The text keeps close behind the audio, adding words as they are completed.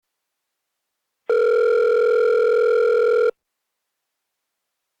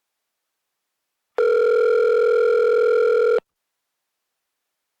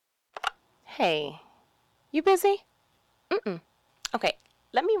You busy? Mm-mm. Okay,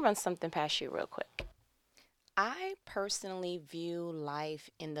 let me run something past you real quick. I personally view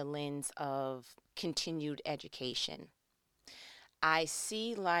life in the lens of continued education. I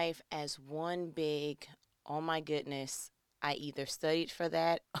see life as one big, oh my goodness, I either studied for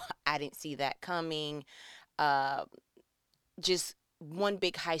that, I didn't see that coming, uh, just one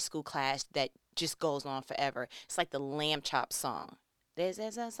big high school class that just goes on forever. It's like the Lamb Chop song. This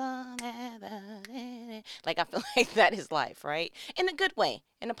is a song. Like, I feel like that is life, right? In a good way,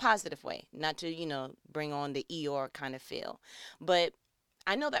 in a positive way, not to, bring on the Eeyore kind of feel. But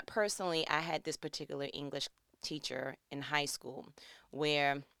I know that personally, I had this particular English teacher in high school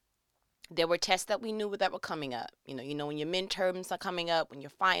where there were tests that we knew that were coming up. When your midterms are coming up, when your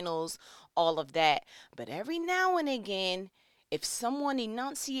finals, all of that. But every now and again, if someone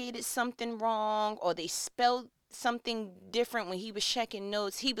enunciated something wrong or they spelled something different when he was checking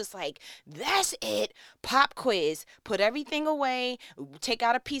notes, he was like, "That's it, pop quiz. Put everything away, take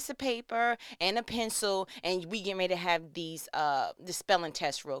out a piece of paper and a pencil, and we get ready to have the spelling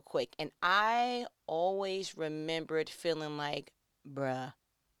test real quick." And I always remembered feeling like, bruh,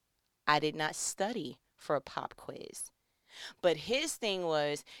 I did not study for a pop quiz. But his thing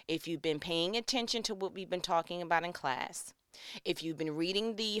was, if you've been paying attention to what we've been talking about in class, if you've been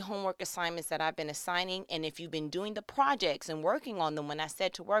reading the homework assignments that I've been assigning, and if you've been doing the projects and working on them when I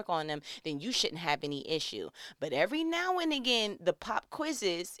said to work on them, then you shouldn't have any issue. But every now and again, the pop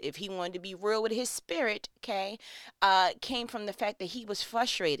quizzes, if he wanted to be real with his spirit, okay, came from the fact that he was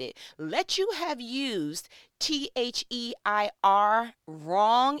frustrated. Let you have used THEIR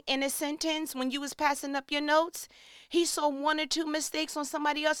wrong in a sentence when you was passing up your notes. He saw one or two mistakes on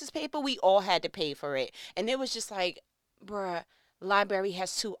somebody else's paper. We all had to pay for it. And it was just like, bruh, library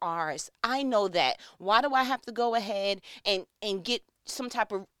has two R's. I know that. Why do I have to go ahead and get some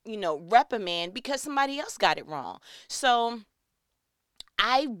type of, reprimand because somebody else got it wrong? So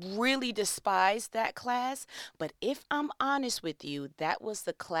I really despised that class, but if I'm honest with you, that was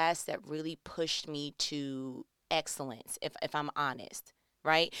the class that really pushed me to excellence, if I'm honest,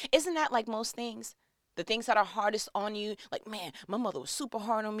 right? Isn't that like most things? The things that are hardest on you, like, man, my mother was super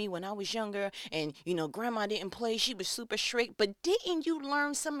hard on me when I was younger, and, grandma didn't play. She was super strict. But didn't you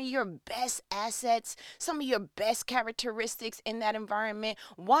learn some of your best assets, some of your best characteristics in that environment?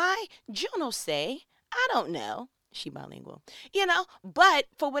 Why? You don't say. I don't know. She bilingual, but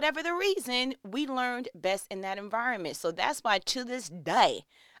for whatever the reason, we learned best in that environment. So that's why to this day,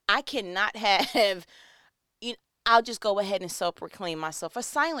 I cannot have, you know, I'll just go ahead and self proclaim myself a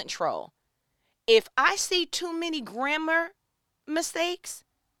silent troll. If I see too many grammar mistakes,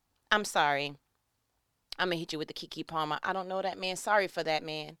 I'm sorry. I'm going to hit you with the Kiki Palmer. I don't know that man. Sorry for that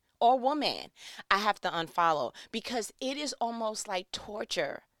man or woman. I have to unfollow because it is almost like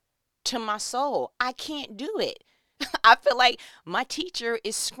torture to my soul. I can't do it. I feel like my teacher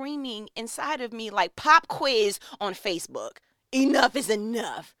is screaming inside of me like pop quiz on Facebook. Enough is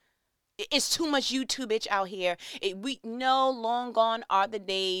enough. It's too much YouTube bitch out here. We know long gone are the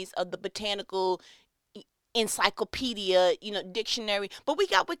days of the botanical encyclopedia, dictionary. But we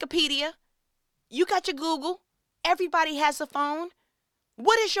got Wikipedia. You got your Google. Everybody has a phone.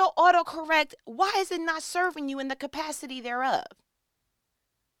 What is your autocorrect? Why is it not serving you in the capacity thereof?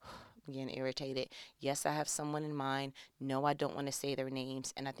 I'm getting irritated. Yes, I have someone in mind. No, I don't want to say their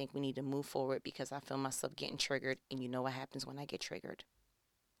names. And I think we need to move forward because I feel myself getting triggered. And you know what happens when I get triggered.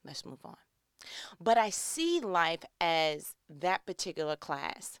 Let's move on. But I see life as that particular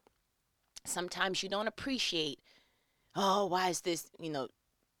class. Sometimes you don't appreciate, oh, why is this,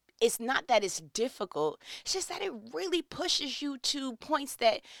 it's not that it's difficult. It's just that it really pushes you to points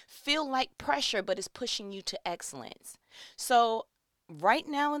that feel like pressure, but it's pushing you to excellence. So, right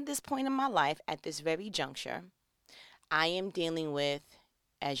now, in this point in my life, at this very juncture, I am dealing with,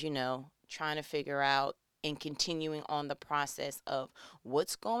 as you know, trying to figure out and continuing on the process of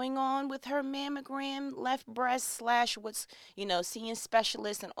what's going on with her mammogram, left breast slash what's, seeing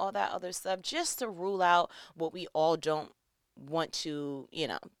specialists and all that other stuff, just to rule out what we all don't want to,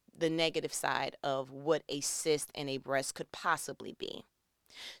 the negative side of what a cyst in a breast could possibly be.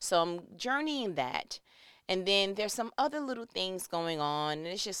 So I'm journeying that. And then there's some other little things going on. And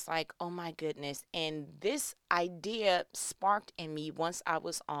it's just like, oh my goodness. And this idea sparked in me once I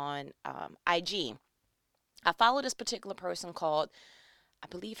was on IG. I follow this particular person called, I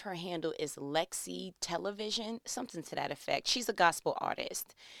believe her handle is Lexi Television, something to that effect. She's a gospel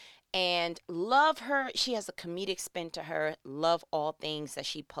artist and love her. She has a comedic spin to her. Love all things that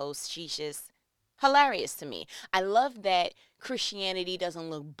she posts. She's just hilarious to me. I love that Christianity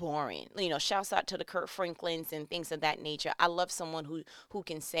doesn't look boring. Shouts out to the Kurt Franklins and things of that nature. I love someone who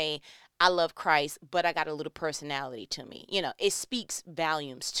can say, I love Christ, but I got a little personality to me. It speaks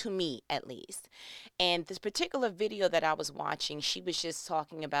volumes to me at least. And this particular video that I was watching, she was just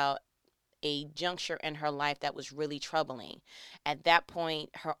talking about a juncture in her life that was really troubling. At that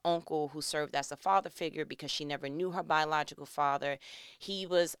point, her uncle, who served as a father figure because she never knew her biological father, he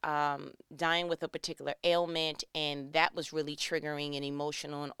was dying with a particular ailment, and that was really triggering and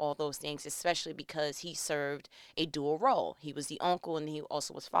emotional and all those things, especially because he served a dual role. He was the uncle and he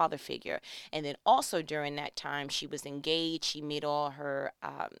also was father figure. And then also during that time, she was engaged. She made all her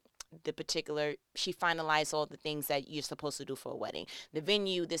she finalized all the things that you're supposed to do for a wedding, the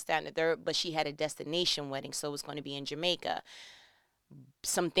venue, this, that, and the third, but she had a destination wedding, so it was going to be in Jamaica.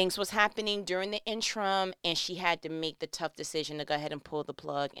 Some things was happening during the interim, and she had to make the tough decision to go ahead and pull the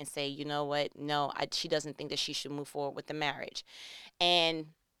plug and say, you know what, no, she doesn't think that she should move forward with the marriage. And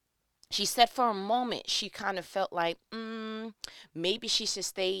she said for a moment she kind of felt like maybe she should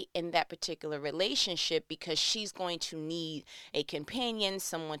stay in that particular relationship because she's going to need a companion,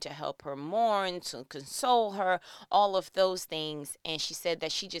 someone to help her mourn, to console her, all of those things. And she said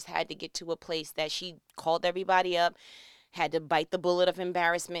that she just had to get to a place that she called everybody up, had to bite the bullet of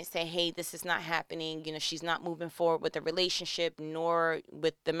embarrassment, say, hey, this is not happening. She's not moving forward with the relationship nor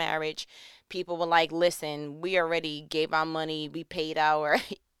with the marriage. People were like, listen, we already gave our money, we paid our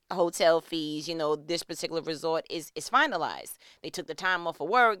hotel fees. This particular resort is finalized. They took the time off of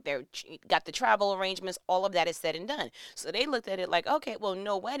work, they got the travel arrangements, all of that is said and done. So they looked at it like, okay, well,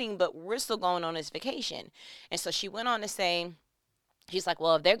 no wedding, but we're still going on this vacation. And so she went on to say, she's like,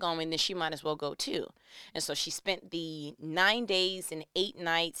 well, if they're going, then she might as well go too. And so she spent the 9 days and 8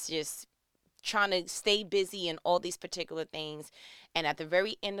 nights just trying to stay busy and all these particular things. And at the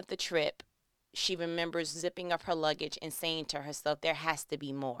very end of the trip, she remembers zipping up her luggage and saying to herself, there has to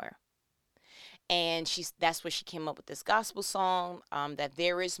be more. And that's where she came up with this gospel song, that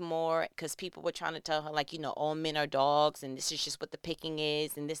there is more, because people were trying to tell her, like, all men are dogs and this is just what the picking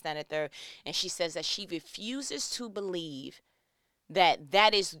is and this, that, and the third. And she says that she refuses to believe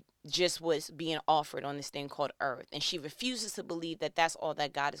that is just what's being offered on this thing called earth. And she refuses to believe that that's all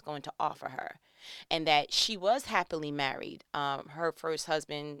that God is going to offer her. And that she was happily married. Her first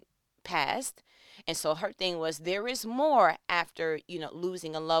husband passed. And so her thing was, there is more after,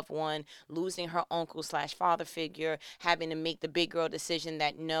 losing a loved one, losing her uncle / father figure, having to make the big girl decision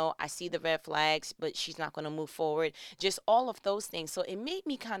that, no, I see the red flags, but she's not going to move forward. Just all of those things. So it made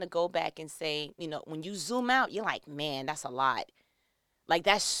me kind of go back and say, when you zoom out, you're like, man, that's a lot. Like,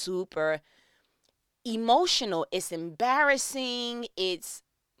 that's super emotional. It's embarrassing.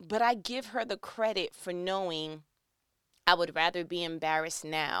 But I give her the credit for knowing I would rather be embarrassed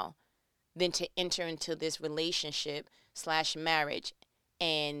now than to enter into this relationship / marriage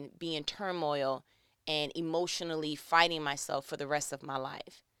and be in turmoil and emotionally fighting myself for the rest of my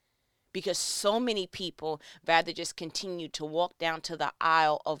life. Because so many people rather just continue to walk down to the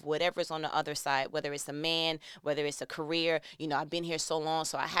aisle of whatever's on the other side, whether it's a man, whether it's a career. I've been here so long,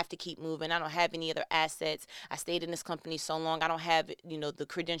 so I have to keep moving. I don't have any other assets. I stayed in this company so long. I don't have, the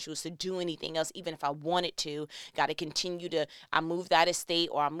credentials to do anything else, even if I wanted to. Got to continue I moved out of state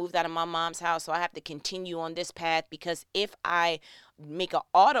or I moved out of my mom's house, so I have to continue on this path because if I make an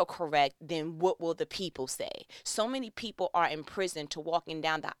autocorrect, then what will the people say? So many people are imprisoned to walking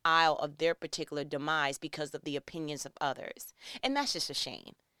down the aisle of their particular demise because of the opinions of others. And that's just a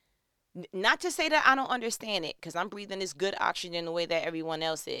shame. Not to say that I don't understand it, because I'm breathing this good oxygen the way that everyone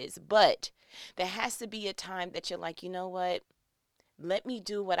else is. But there has to be a time that you're like, you know what? Let me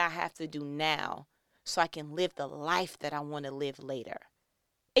do what I have to do now so I can live the life that I want to live later.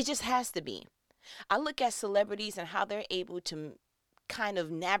 It just has to be. I look at celebrities and how they're able to kind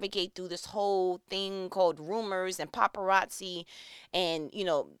of navigate through this whole thing called rumors and paparazzi, and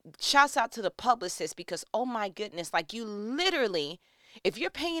shouts out to the publicist, because oh my goodness, like, you literally, if you're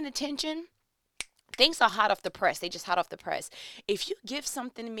paying attention, things are hot off the press. They just hot off the press. If you give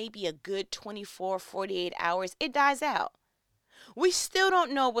something maybe a good 24, 48 hours, it dies out. We still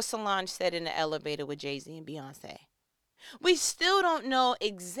don't know what Solange said in the elevator with Jay-Z and Beyonce. We still don't know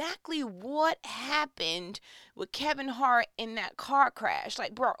exactly what happened with Kevin Hart in that car crash.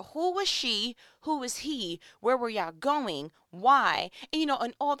 Like, bro, who was she? Who was he? Where were y'all going? Why? And,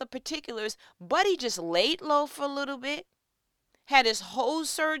 and all the particulars. Buddy just laid low for a little bit, had his whole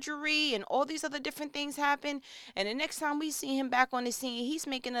surgery and all these other different things happen. And the next time we see him back on the scene, he's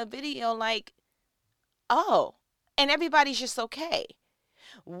making a video like, oh, and everybody's just okay.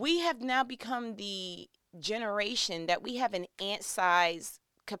 We have now become the generation that we have an ant-sized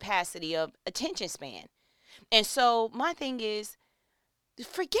capacity of attention span. And so my thing is,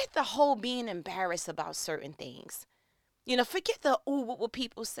 forget the whole being embarrassed about certain things. Forget the, ooh, what will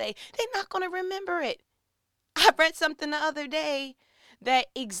people say? They're not going to remember it. I read something the other day that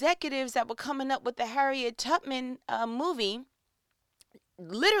executives that were coming up with the Harriet Tubman movie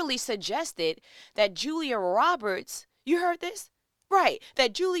literally suggested that Julia Roberts, you heard this? Right,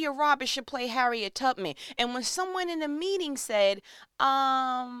 that Julia Roberts should play Harriet Tubman. And when someone in the meeting said,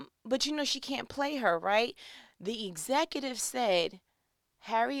 but she can't play her, right? The executive said,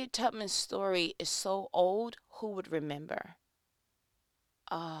 Harriet Tubman's story is so old, who would remember?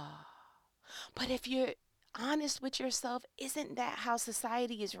 Ah. But if you're honest with yourself, isn't that how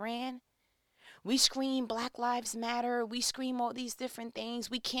society is ran? We scream Black Lives Matter. We scream all these different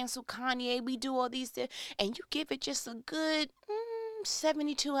things. We cancel Kanye. We do all these, and you give it just a good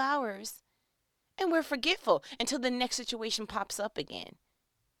 72 hours. And we're forgetful until the next situation pops up again.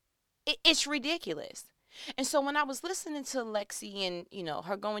 It's ridiculous. And so when I was listening to Lexi and,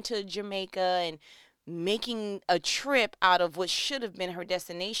 her going to Jamaica and making a trip out of what should have been her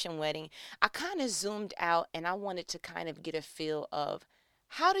destination wedding, I kind of zoomed out and I wanted to kind of get a feel of,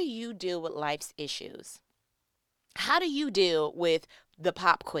 how do you deal with life's issues? How do you deal with the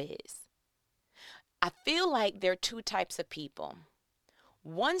pop quiz? I feel like there are two types of people.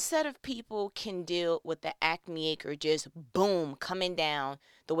 One set of people can deal with the acme acre just boom coming down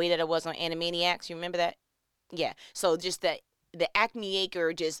the way that it was on Animaniacs. You remember that? Yeah. So just the acme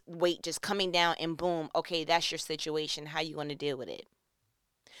acre just weight just coming down and boom, okay, that's your situation. How you going to deal with it?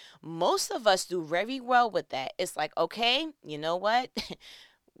 Most of us do very well with that. It's like, okay, you know what?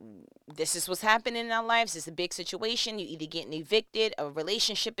 This is what's happening in our lives. It's a big situation. You either getting evicted, a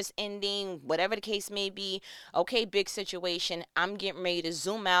relationship is ending, whatever the case may be. Okay, big situation. I'm getting ready to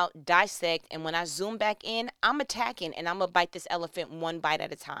zoom out, dissect, and when I zoom back in, I'm attacking and I'm going to bite this elephant one bite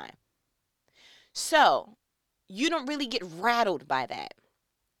at a time. So, you don't really get rattled by that.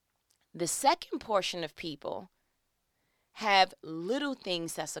 The second portion of people have little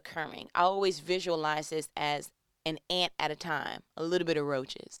things that's occurring. I always visualize this as an ant at a time, a little bit of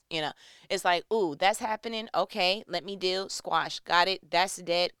roaches. It's like, ooh, that's happening. Okay, let me deal. Squash. Got it. That's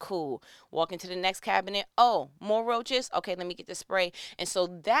dead. Cool. Walk into the next cabinet. Oh, more roaches. Okay, let me get the spray. And so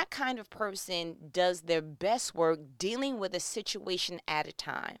that kind of person does their best work dealing with a situation at a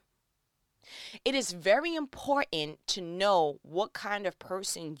time. It is very important to know what kind of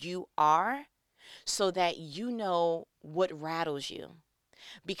person you are so that you know what rattles you.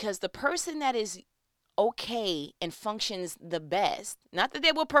 Because the person that is okay and functions the best, not that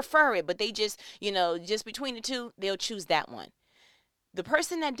they will prefer it, but they just, just between the two, they'll choose that one. The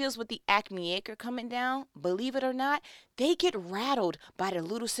person that deals with the acme acre coming down, believe it or not, they get rattled by the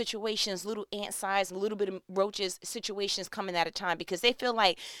little situations, little ant size, a little bit of roaches situations coming at a time because they feel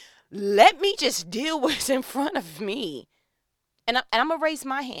like, let me just deal with what's in front of me. And I'm going to raise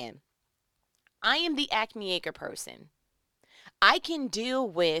my hand. I am the acme acre person. I can deal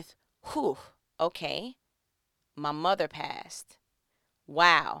with, okay, my mother passed.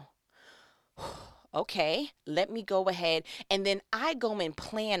 Wow. Okay, let me go ahead. And then I go in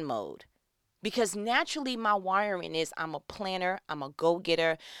plan mode. Because naturally my wiring is I'm a planner, I'm a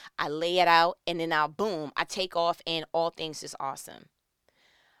go-getter, I lay it out, and then I take off and all things is awesome.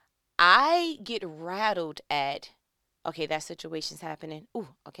 I get rattled at, okay, that situation's happening. Ooh,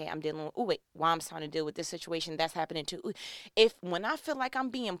 okay, I'm dealing with, ooh, wait, while I'm trying to deal with this situation, that's happening too. Ooh. When I feel like I'm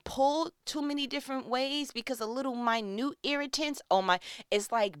being pulled too many different ways because of little minute irritants,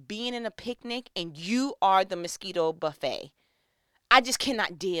 it's like being in a picnic and you are the mosquito buffet. I just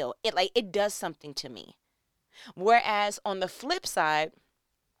cannot deal. It does something to me. Whereas on the flip side,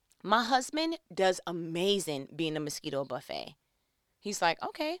 my husband does amazing being a mosquito buffet. He's like,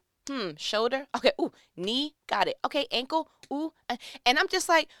 okay, shoulder, okay, ooh, knee, got it. Okay, ankle, ooh, and I'm just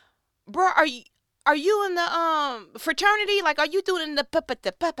like, bro, are you in the fraternity? Like, are you doing the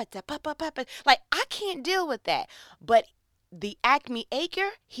like, I can't deal with that. But the acme acre,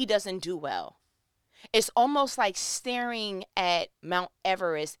 he doesn't do well. It's almost like staring at Mount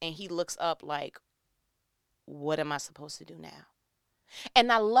Everest and he looks up like, what am I supposed to do now?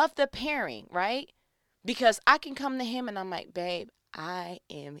 And I love the pairing, right? Because I can come to him and I'm like, babe, I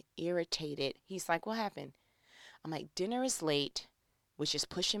am irritated. He's like, what happened? I'm like, dinner is late, which is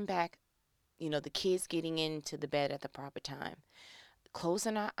pushing back, the kids getting into the bed at the proper time. Clothes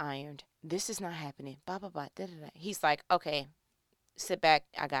are not ironed. This is not happening. Blah, blah, blah. Da, da, da. He's like, okay, sit back.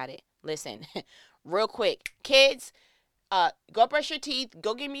 I got it. Listen, real quick. Kids, go brush your teeth.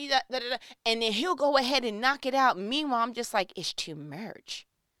 Go give me that. Da, da, da. And then he'll go ahead and knock it out. Meanwhile, I'm just like, it's too much.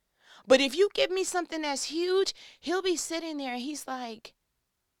 But if you give me something that's huge, he'll be sitting there and he's like,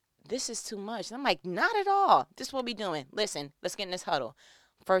 this is too much. And I'm like, not at all. This is what we doing. Listen, let's get in this huddle.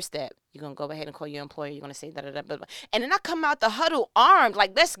 First step, you're going to go ahead and call your employer. You're going to say da da da da. And then I come out the huddle armed,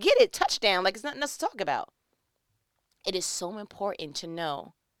 like, let's get it, touchdown, like it's nothing else to talk about. It is so important to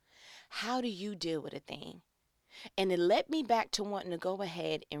know, how do you deal with a thing? And it led me back to wanting to go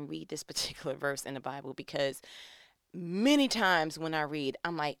ahead and read this particular verse in the Bible, because many times when I read,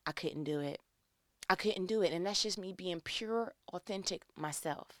 I'm like, I couldn't do it. I couldn't do it. And that's just me being pure, authentic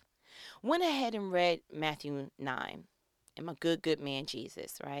myself. Went ahead and read Matthew 9 and my good man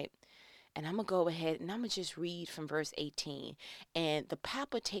Jesus, right? And I'm going to go ahead and I'm going to just read from verse 18. And the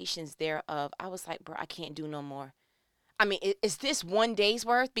palpitations thereof, I was like, bro, I can't do no more. I mean, is this one day's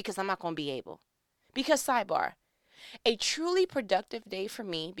worth? Because I'm not going to be able. Because sidebar, a truly productive day for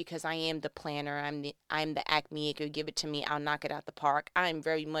me, because I am the planner, I'm the acme maker. Give it to me, I'll knock it out the park. I'm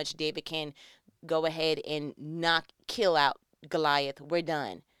very much David can go ahead and kill out Goliath. We're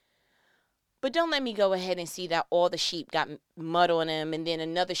done. But don't let me go ahead and see that all the sheep got mud on them and then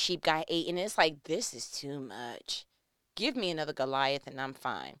another sheep got ate. And it's like, this is too much. Give me another Goliath and I'm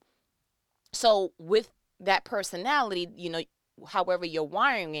fine. So with that personality, however your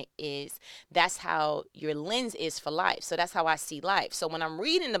wiring it is, that's how your lens is for life. So that's how I see life. So when I'm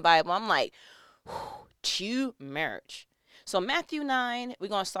reading the Bible, I'm like, too much. So Matthew 9, we're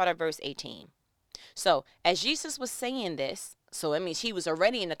going to start at verse 18. So as Jesus was saying this, so it means he was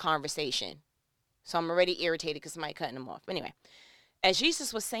already in the conversation. So I'm already irritated because somebody cutting him off. But anyway, as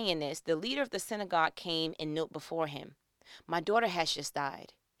Jesus was saying this, the leader of the synagogue came and knelt before him. My daughter has just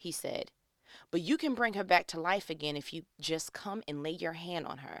died, he said. But you can bring her back to life again if you just come and lay your hand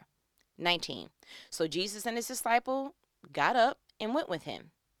on her. 19. So Jesus and his disciple got up and went with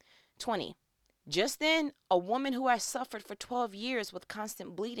him. 20. Just then, a woman who had suffered for 12 years with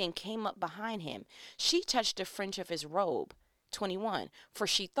constant bleeding came up behind him. She touched the fringe of his robe. 21. For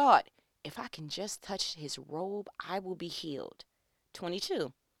she thought, if I can just touch his robe, I will be healed.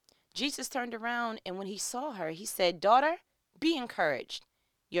 22. Jesus turned around, and when he saw her, he said, Daughter, be encouraged.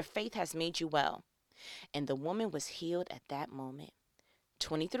 Your faith has made you well. And the woman was healed at that moment.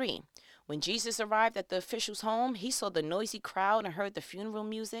 23. When Jesus arrived at the official's home, he saw the noisy crowd and heard the funeral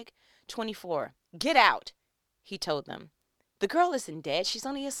music. 24. Get out, he told them. The girl isn't dead, she's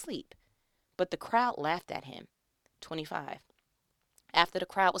only asleep. But the crowd laughed at him. 25. After the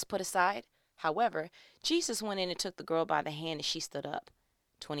crowd was put aside, however, Jesus went in and took the girl by the hand and she stood up.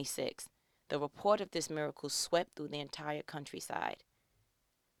 26. The report of this miracle swept through the entire countryside.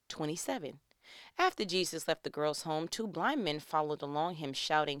 27. After Jesus left the girl's home, 2 blind men followed along him,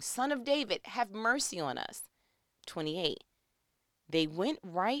 shouting, Son of David, have mercy on us. 28. They went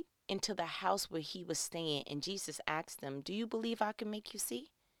right into the house where he was staying, and Jesus asked them, Do you believe I can make you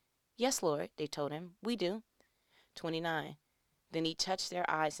see? Yes, Lord, they told him, we do. 29. Then he touched their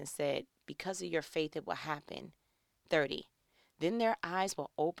eyes and said, Because of your faith it will happen. 30. Then their eyes were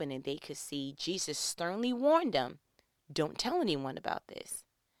open and they could see. Jesus sternly warned them, Don't tell anyone about this.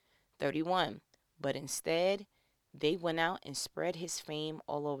 31. But instead, they went out and spread his fame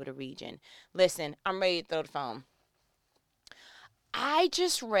all over the region. Listen, I'm ready to throw the phone. I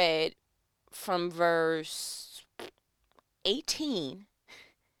just read from verse 18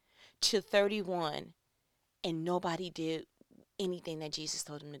 to 31, and nobody did anything that Jesus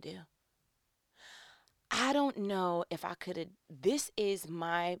told them to do. I don't know if I could have. This is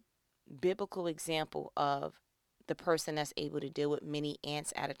my biblical example of the person that's able to deal with many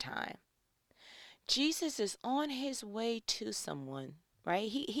ants at a time. Jesus is on his way to someone, right?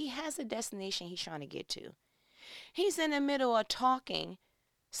 He has a destination he's trying to get to. He's in the middle of talking.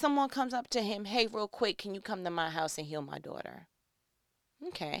 Someone comes up to him, hey, real quick, can you come to my house and heal my daughter?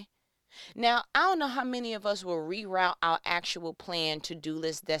 Okay. Now, I don't know how many of us will reroute our actual plan, to-do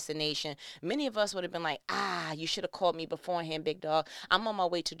list, destination. Many of us would have been like, you should have called me beforehand, big dog. I'm on my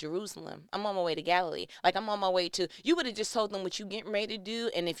way to Jerusalem. I'm on my way to Galilee. Like, I'm on my way to, you would have just told them what you getting ready to do.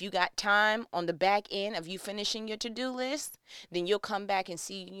 And if you got time on the back end of you finishing your to-do list, then you'll come back and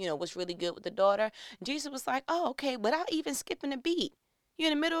see, what's really good with the daughter. Jesus was like, oh, okay, without even skipping a beat. You're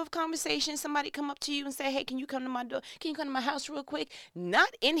in the middle of conversation, somebody come up to you and say, hey, can you come to my door? Can you come to my house real quick? Not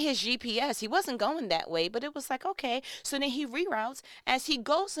in his GPS. He wasn't going that way, but it was like, okay. So then he reroutes. As he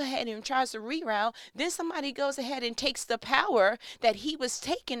goes ahead and tries to reroute, then somebody goes ahead and takes the power that he was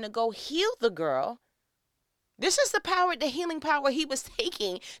taking to go heal the girl. This is the power, the healing power he was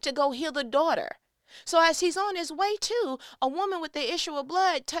taking to go heal the daughter. So as he's on his way to, a woman with the issue of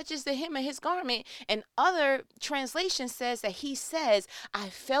blood touches the hem of his garment, and other translation says that he says, I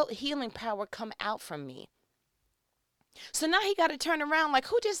felt healing power come out from me. So now he got to turn around like,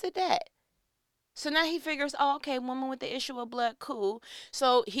 who just did that? So now he figures, oh, okay, woman with the issue of blood, cool.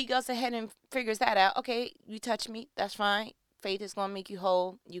 So he goes ahead and figures that out. Okay, you touch me, that's fine. faith is gonna make you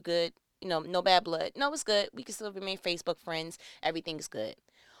whole. You good. No bad blood. No, it's good. We can still remain Facebook friends. Everything's good.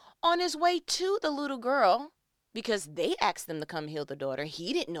 On his way to the little girl, because they asked him to come heal the daughter.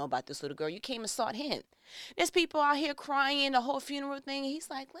 He didn't know about this little girl. You came and sought him. There's people out here crying, the whole funeral thing. He's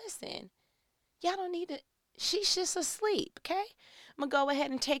like, listen, y'all don't need to. She's just asleep, okay? I'm going to go ahead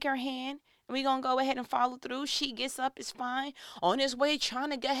and take her hand. And we're going to go ahead and follow through. She gets up, it's fine. On his way,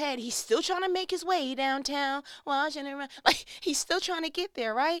 trying to go ahead. He's still trying to make his way downtown. Watching around. Like, he's still trying to get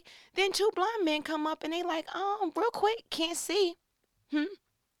there, right? Then two blind men come up and they like, real quick, can't see.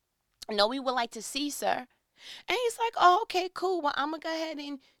 No, we would like to see, sir. And he's like, oh, okay, cool. Well, I'm going to go ahead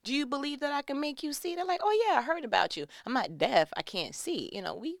and do you believe that I can make you see? They're like, oh, yeah, I heard about you. I'm not deaf. I can't see.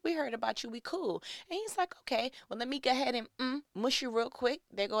 We heard about you. We cool. And he's like, okay, well, let me go ahead and mush you real quick.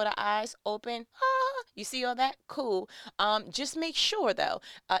 There go the eyes open. You see all that? Cool. Just make sure, though,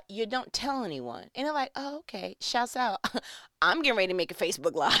 you don't tell anyone. And they're like, oh, okay. Shouts out. I'm getting ready to make a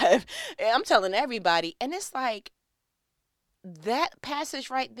Facebook Live. I'm telling everybody. And it's like that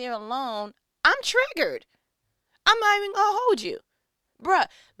passage right there alone, I'm triggered. I'm not even going to hold you. Bruh,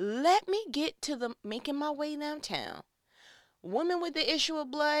 let me get to making my way downtown. Woman with the issue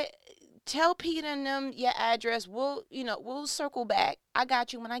of blood, tell Peter and them your address. We'll circle back. I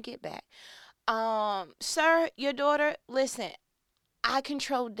got you when I get back. Sir, your daughter, listen, I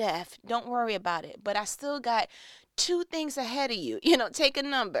control death. Don't worry about it. But I still got 2 things ahead of you. Take a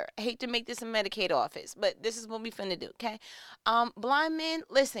number. I hate to make this a Medicaid office, but this is what we finna do, okay? Blind men,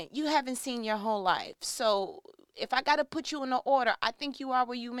 listen, you haven't seen your whole life. So if I got to put you in an order, I think you are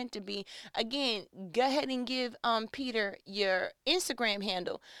where you meant to be. Again, go ahead and give Peter your Instagram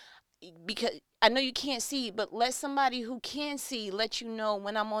handle, because I know you can't see, but let somebody who can see let you know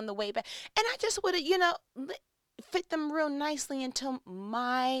when I'm on the way back. And I just would have, fit them real nicely into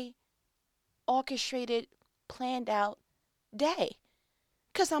my orchestrated, planned out day,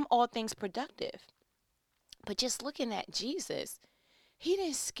 because I'm all things productive. But just looking at Jesus, he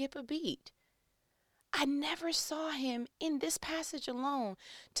didn't skip a beat. I never saw him in this passage alone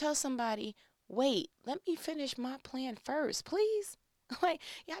tell somebody, wait, let me finish my plan first, please. Like,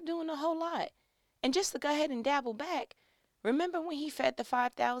 y'all doing a whole lot. And just to go ahead and dabble back, remember when he fed the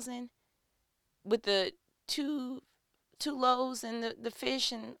 5,000 with the two loaves and the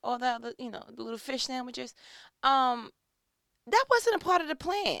fish and all the other, the little fish sandwiches? That wasn't a part of the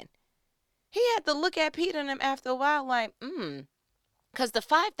plan. He had to look at Peter and them after a while like, because the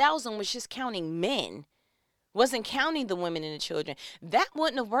 5,000 was just counting men, wasn't counting the women and the children. That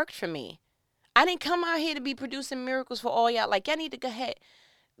wouldn't have worked for me. I didn't come out here to be producing miracles for all y'all. Like, y'all need to go ahead.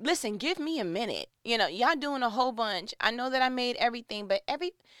 Listen, give me a minute. Y'all doing a whole bunch. I know that I made everything, but I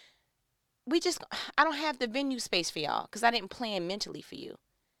don't have the venue space for y'all because I didn't plan mentally for you.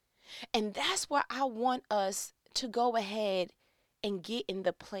 And that's where I want us to go ahead and get in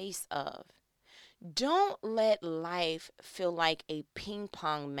the place of. Don't let life feel like a ping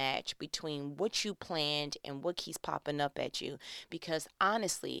pong match between what you planned and what keeps popping up at you. Because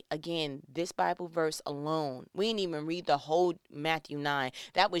honestly, again, this Bible verse alone, we didn't even read the whole Matthew 9.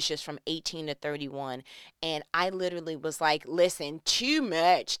 That was just from 18 to 31. And I literally was like, listen, too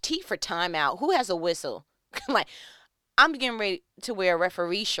much. T for timeout. Who has a whistle? Like, I'm getting ready to wear a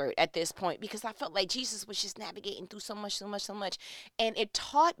referee shirt at this point because I felt like Jesus was just navigating through so much. And it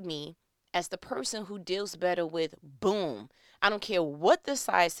taught me, as the person who deals better with boom, I don't care what the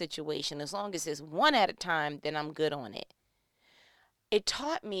size situation, as long as it's one at a time, then I'm good on it. It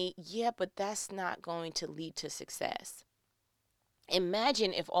taught me, but that's not going to lead to success.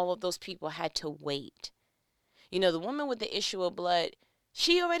 Imagine if all of those people had to wait. The woman with the issue of blood,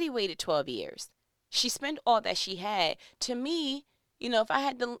 she already waited 12 years. She spent all that she had. To me,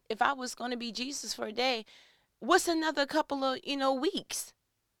 if I was going to be Jesus for a day, what's another couple of, weeks?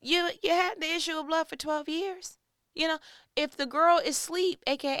 You had the issue of blood for 12 years. If the girl is asleep,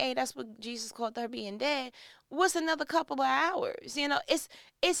 aka that's what Jesus called her being dead, what's another couple of hours?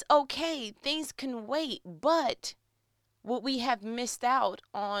 It's okay. Things can wait. But what we have missed out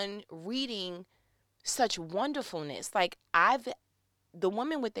on reading such wonderfulness, like the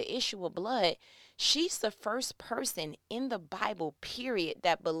woman with the issue of blood, she's the first person in the Bible, period,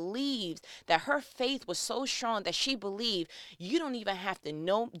 that believes that her faith was so strong that she believed you don't even have to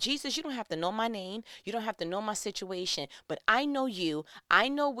know, Jesus, you don't have to know my name. You don't have to know my situation, but I know you. I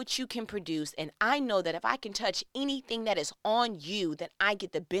know what you can produce. And I know that if I can touch anything that is on you, then I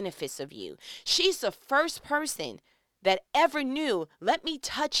get the benefits of you. She's the first person that ever knew, let me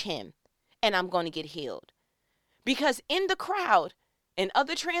touch him and I'm going to get healed. Because in the crowd, in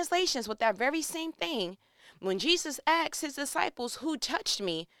other translations with that very same thing, when Jesus asked his disciples, who touched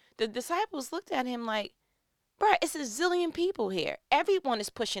me? The disciples looked at him like, Bruh, it's a zillion people here. Everyone is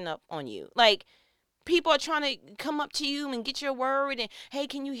pushing up on you. Like, people are trying to come up to you and get your word and, hey,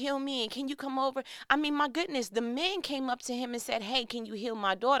 can you heal me? And can you come over? I mean, my goodness, the man came up to him and said, hey, can you heal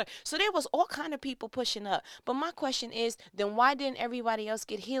my daughter? So there was all kind of people pushing up. But my question is, then why didn't everybody else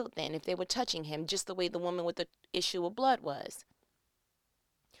get healed then if they were touching him just the way the woman with the issue of blood was?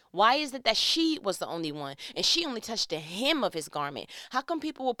 Why is it that she was the only one and she only touched the hem of his garment? How come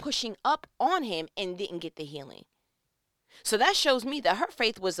people were pushing up on him and didn't get the healing? So that shows me that her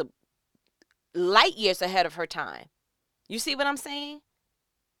faith was a light years ahead of her time. You see what I'm saying?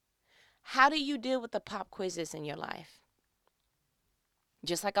 How do you deal with the pop quizzes in your life?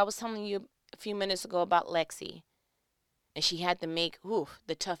 Just like I was telling you a few minutes ago about Lexi, and she had to make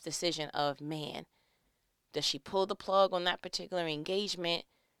the tough decision of, man, does she pull the plug on that particular engagement?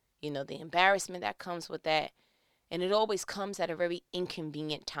 You know, the embarrassment that comes with that. And it always comes at a very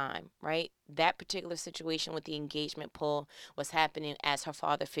inconvenient time, right? That particular situation with the engagement pull was happening as her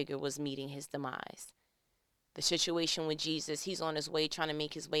father figure was meeting his demise. The situation with Jesus, he's on his way trying to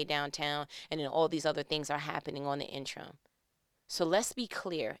make his way downtown, and then all these other things are happening on the interim. So let's be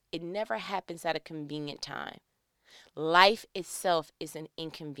clear, it never happens at a convenient time. Life itself is an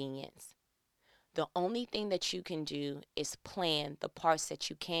inconvenience. The only thing that you can do is plan the parts that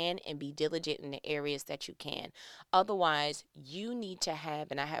you can and be diligent in the areas that you can. Otherwise, you need to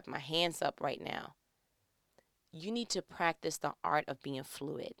have, and I have my hands up right now, you need to practice the art of being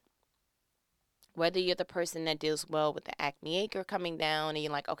fluid. Whether you're the person that deals well with the acne acre coming down and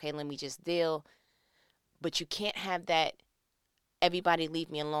you're like, okay, let me just deal. But you can't have that, everybody leave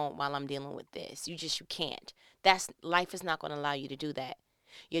me alone while I'm dealing with this. You can't. Life is not going to allow you to do that.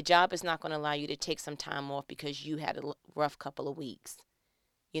 Your job is not going to allow you to take some time off because you had a rough couple of weeks.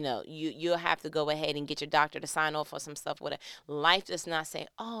 You know, you'll have to go ahead and get your doctor to sign off on some stuff. Whatever. Life does not say,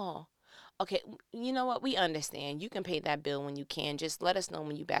 oh, okay, you know what? We understand. You can pay that bill when you can. Just let us know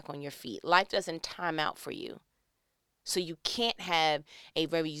when you're back on your feet. Life doesn't time out for you. So you can't have a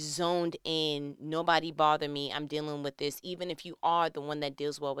very zoned in, nobody bother me, I'm dealing with this, even if you are the one that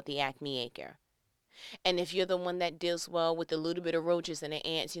deals well with the acne acre. And if you're the one that deals well with a little bit of roaches and the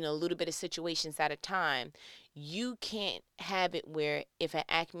ants, a little bit of situations at a time, you can't have it where if an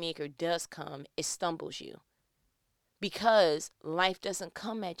acne maker does come, it stumbles you. Because life doesn't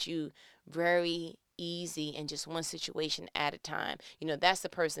come at you very easy in just one situation at a time. That's the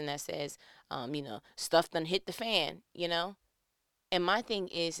person that says, stuff done hit the fan, And my thing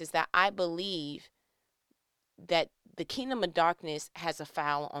is that I believe that the kingdom of darkness has a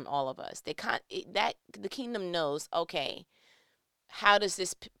foul on all of us. The kingdom knows, okay, how does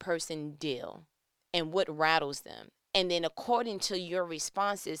this person deal and what rattles them? And then according to your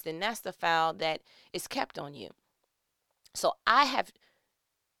responses, then that's the foul that is kept on you. So I have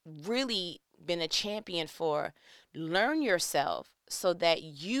really been a champion for learn yourself so that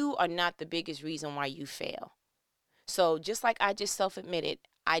you are not the biggest reason why you fail. So just like I just self-admitted,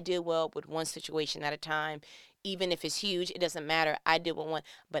 I did well with one situation at a time. Even if it's huge, it doesn't matter. I did with one.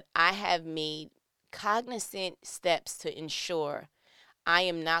 But I have made cognizant steps to ensure I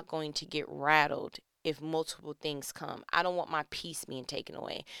am not going to get rattled if multiple things come. I don't want my peace being taken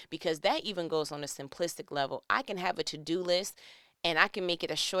away, because that even goes on a simplistic level. I can have a to-do list and I can make it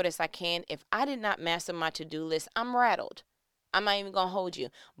as short as I can. If I did not master my to-do list, I'm rattled. I'm not even going to hold you.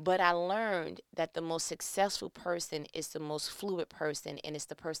 But I learned that the most successful person is the most fluid person, and it's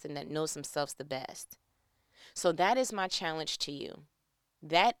the person that knows themselves the best. So that is my challenge to you.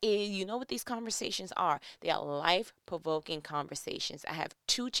 That is, what these conversations are. They are life-provoking conversations. I have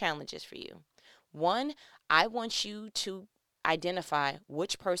 2 challenges for you. 1, I want you to identify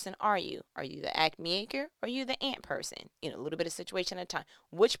which person are you. Are you the acme acre or are you the ant person? A little bit of situation at a time.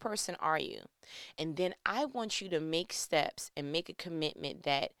 Which person are you? And then I want you to make steps and make a commitment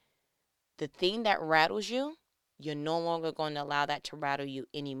that the thing that rattles you, you're no longer going to allow that to rattle you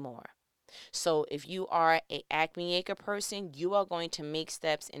anymore. So if you are a acme acre person, you are going to make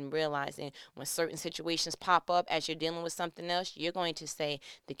steps in realizing when certain situations pop up as you're dealing with something else, you're going to say,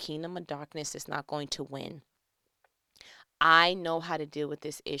 the kingdom of darkness is not going to win. I know how to deal with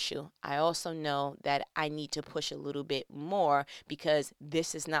this issue. I also know that I need to push a little bit more because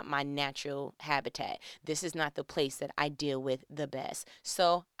this is not my natural habitat. This is not the place that I deal with the best.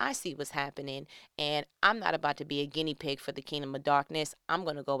 So I see what's happening, and I'm not about to be a guinea pig for the kingdom of darkness. I'm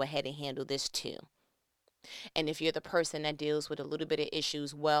going to go ahead and handle this too. And if you're the person that deals with a little bit of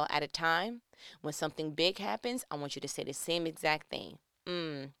issues well at a time, when something big happens, I want you to say the same exact thing.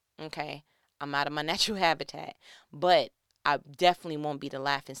 Okay, I'm out of my natural habitat, but I definitely won't be the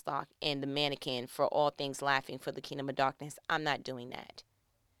laughing stock and the mannequin for all things laughing for the kingdom of darkness. I'm not doing that.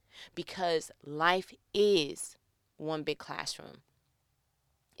 because life is one big classroom.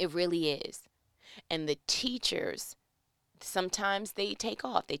 It really is. And the teachers, sometimes they take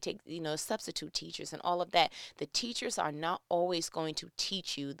off. They take, substitute teachers and all of that. The teachers are not always going to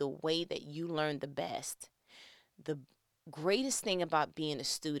teach you the way that you learn the best. The greatest thing about being a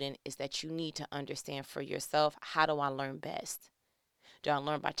student is that you need to understand for yourself, how do I learn best? Do I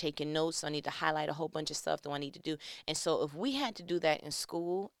learn by taking notes? Do I need to highlight a whole bunch of stuff? Do I need to do? And so if we had to do that in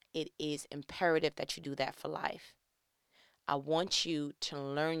school, it is imperative that you do that for life. I want you to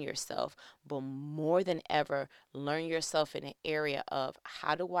learn yourself, but more than ever, learn yourself in an area of,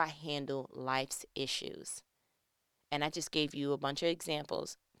 how do I handle life's issues? And I just gave you a bunch of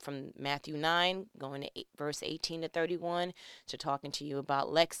examples from Matthew 9, going to verse 18 to 31, to talking to you about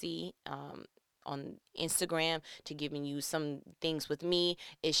Lexi on Instagram, to giving you some things with me.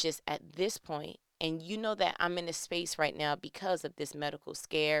 It's just at this point, and you know that I'm in a space right now because of this medical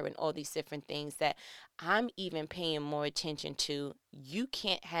scare and all these different things, that I'm even paying more attention to. You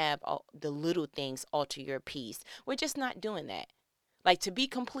can't have all the little things alter your peace. We're just not doing that. Like, to be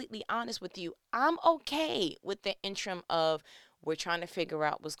completely honest with you, I'm okay with the interim of, we're trying to figure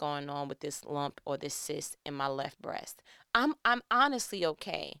out what's going on with this lump or this cyst in my left breast. I'm honestly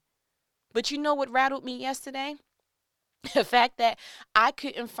okay. But you know what rattled me yesterday? The fact that I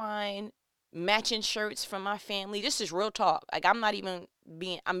couldn't find matching shirts from my family. This is real talk. Like, I'm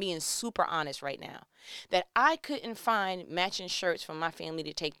being super honest right now. That I couldn't find matching shirts from my family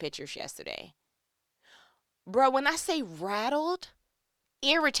to take pictures yesterday. Bro, when I say rattled,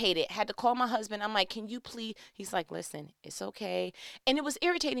 irritated, had to call my husband. I'm like, can you please? He's like, listen, it's okay. And it was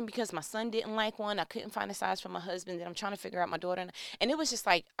irritating because my son didn't like one. I couldn't find a size for my husband. Then I'm trying to figure out my daughter. And it was just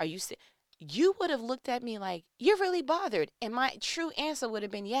like, you would have looked at me like, you're really bothered. And my true answer would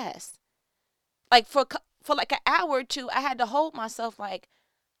have been yes. Like, for like an hour or two, I had to hold myself like,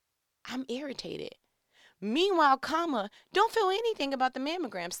 I'm irritated. Meanwhile, don't feel anything about the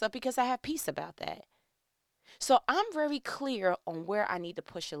mammogram stuff because I have peace about that. So I'm very clear on where I need to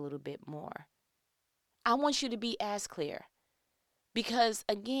push a little bit more. I want you to be as clear, because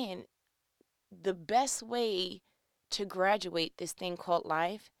again, the best way to graduate this thing called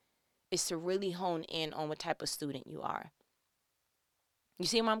life is to really hone in on what type of student you are. You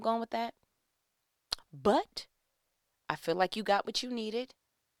see where I'm going with that? But I feel like you got what you needed.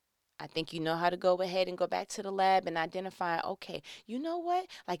 I think you know how to go ahead and go back to the lab and identify, okay, you know what?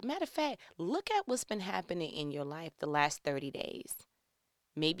 Like, matter of fact, look at what's been happening in your life the last 30 days.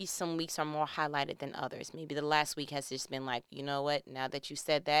 Maybe some weeks are more highlighted than others. Maybe the last week has just been like, you know what? Now that you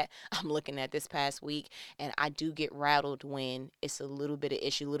said that, I'm looking at this past week, and I do get rattled when it's a little bit of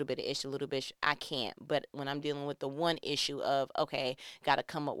issue, a little bit of issue, a little bit. I can't. But when I'm dealing with the one issue of, okay, got to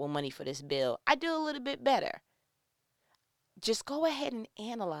come up with money for this bill, I do a little bit better. Just go ahead and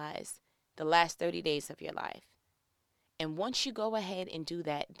analyze the last 30 days of your life. And once you go ahead and do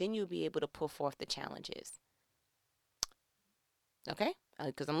that, then you'll be able to pull forth the challenges. Okay?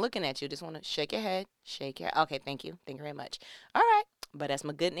 Because I'm looking at you. Just want to shake your head. Shake your head. Okay, thank you. Thank you very much. All right. But as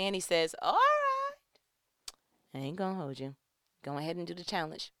my good nanny says, all right. I ain't going to hold you. Go ahead and do the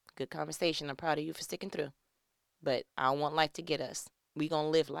challenge. Good conversation. I'm proud of you for sticking through. But I don't want life to get us. We going to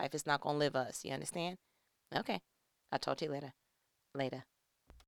live life. It's not going to live us. You understand? Okay. I'll talk to you later. Later.